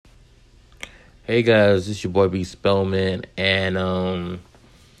Hey guys, this is your boy B Spellman, and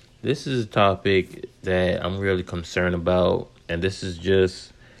this is a topic that I'm really concerned about, and this is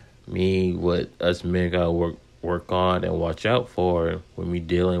just me what us men gotta work on and watch out for when we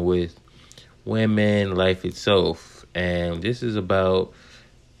dealing with women, life itself, and this is about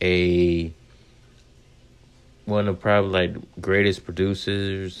a one of probably like greatest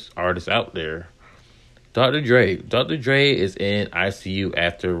producers artists out there. Dr. Dre. Dr. Dre is in ICU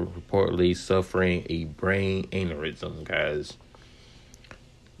after reportedly suffering a brain aneurysm, guys.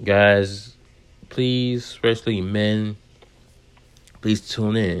 Guys, please, especially men, please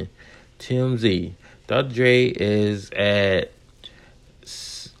tune in. TMZ. Dr. Dre is at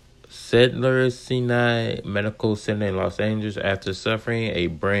Sedler Sinai Medical Center in Los Angeles after suffering a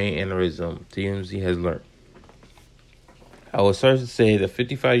brain aneurysm, TMZ has learned. Our sources say the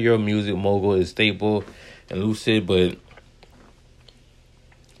 55-year-old music mogul is stable and lucid, but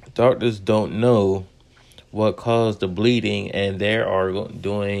doctors don't know what caused the bleeding, and they are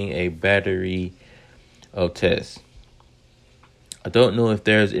doing a battery of tests. I don't know if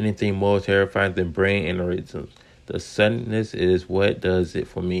there's anything more terrifying than brain aneurysms. The suddenness is what does it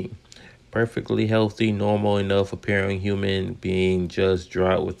for me. Perfectly healthy, normal enough appearing human being just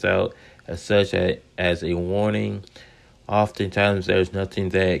dropped without as such as a warning. Oftentimes there's nothing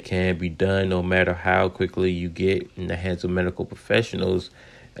that can be done no matter how quickly you get in the hands of medical professionals,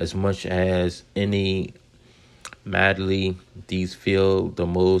 as much as any madly these feel the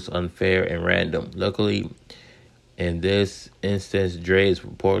most unfair and random. Luckily, in this instance, Dre is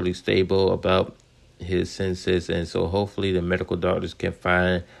reportedly stable about his senses, and so hopefully the medical doctors can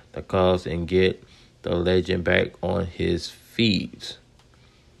find the cause and get the legend back on his feet.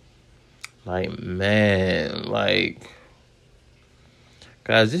 Like, man,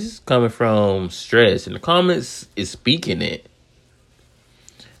 guys, this is coming from stress, and the comments is speaking it.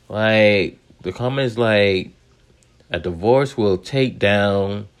 Like, the comments like, a divorce will take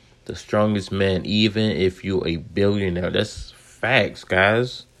down the strongest man, even if you're a billionaire. That's facts,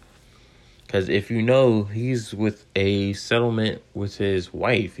 guys. Because if you know, he's with a settlement with his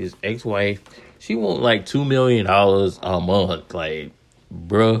wife, his ex-wife. She want like $2 million a month. Like,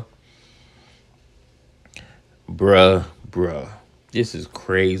 bruh. This is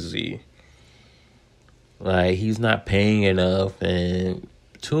crazy. Like, he's not paying enough, and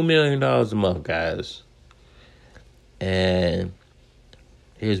 $2 million a month, guys. And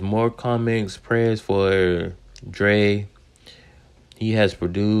here's more comments, prayers for Dre. He has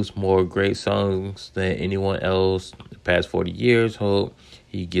produced more great songs than anyone else the past 40 years. Hope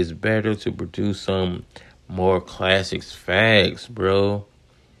he gets better to produce some more classics. Facts, bro.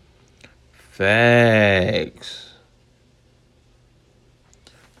 Facts.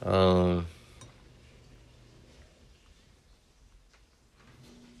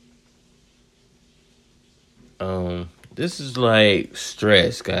 This is like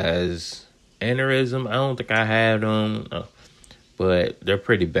stress, guys. Aneurysm, I don't think I had them, but they're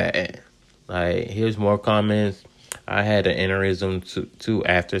pretty bad. Like, here's more comments. I had an aneurysm too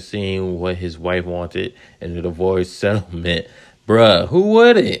after seeing what his wife wanted in the divorce settlement. Bruh, who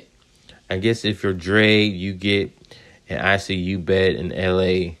wouldn't? I guess if you're Dre, you get an ICU bed in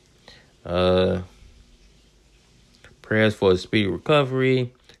LA. Prayers for a speedy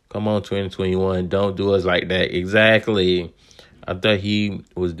recovery. Come on, 2021. Don't do us like that. Exactly. I thought he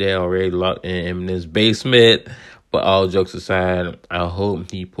was there already, locked in Eminem's basement. But all jokes aside, I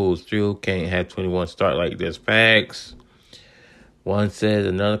hope he pulls through. Can't have 21 start like this. Facts. One says,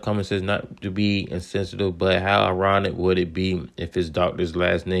 another comment says, not to be insensitive, but how ironic would it be if his doctor's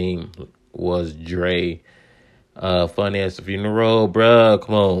last name was Dre? Funny as a funeral, bruh.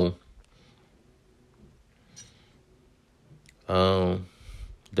 Come on.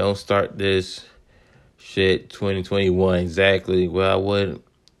 Don't start this shit 2021. Exactly. Well, I would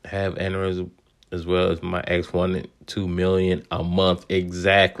have aneurysm as well as my ex wanted $2 million a month.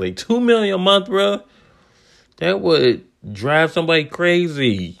 Exactly. $2 million a month, bro. That would drive somebody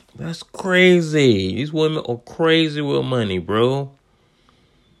crazy. That's crazy. These women are crazy with money, bro.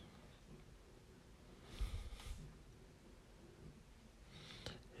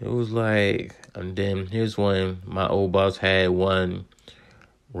 It was like, and then here's one. My old boss had one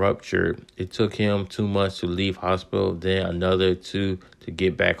ruptured. It took him 2 months to leave hospital, then another 2 to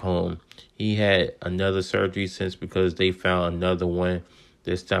get back home. He had another surgery since because they found another one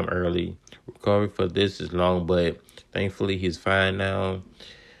this time early. Recovery for this is long, but thankfully he's fine now.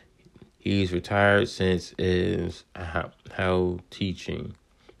 He's retired since is how teaching.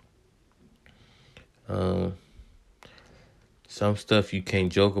 Some stuff you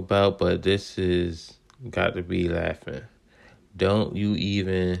can't joke about, but this is got to be laughing. Don't you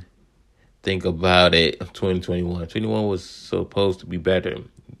even think about it. 2021. 21 was supposed to be better.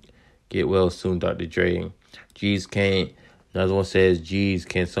 Get well soon, Dr. Dre. Geez, can't. Another one says, geez,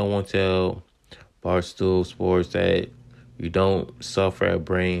 can someone tell Barstool Sports that you don't suffer a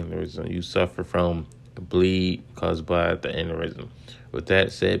brain aneurysm? You suffer from a bleed caused by the aneurysm. With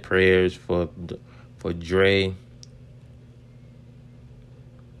that said, prayers for Dre.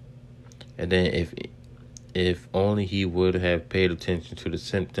 And then if only he would have paid attention to the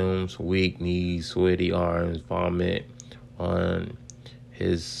symptoms: weak knees, sweaty arms, vomit on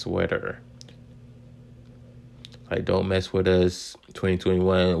his sweater. Like, don't mess with us.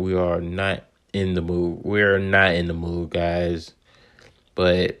 2021, we are not in the mood. We're not in the mood, guys.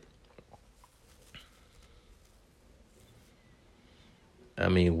 But I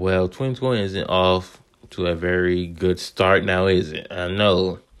mean, well, 2020 isn't off to a very good start now, is it? I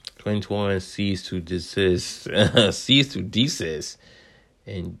know. 2021 cease to desist. Cease to desist.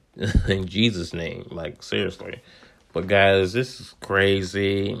 In Jesus' name. Like, seriously. But guys, this is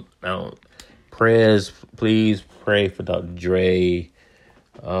crazy. Prayers, please pray for Dr. Dre.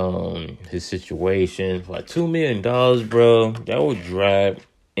 His situation. Like $2 million, bro. That would drive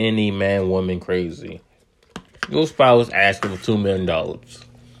any man, woman crazy. Your spouse asking for $2 million.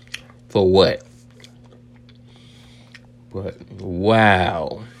 For what? But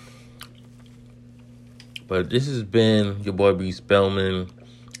wow. But this has been your boy B. Spellman,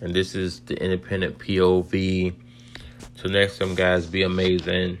 and this is the Independent POV. Till next time, guys, be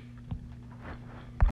amazing.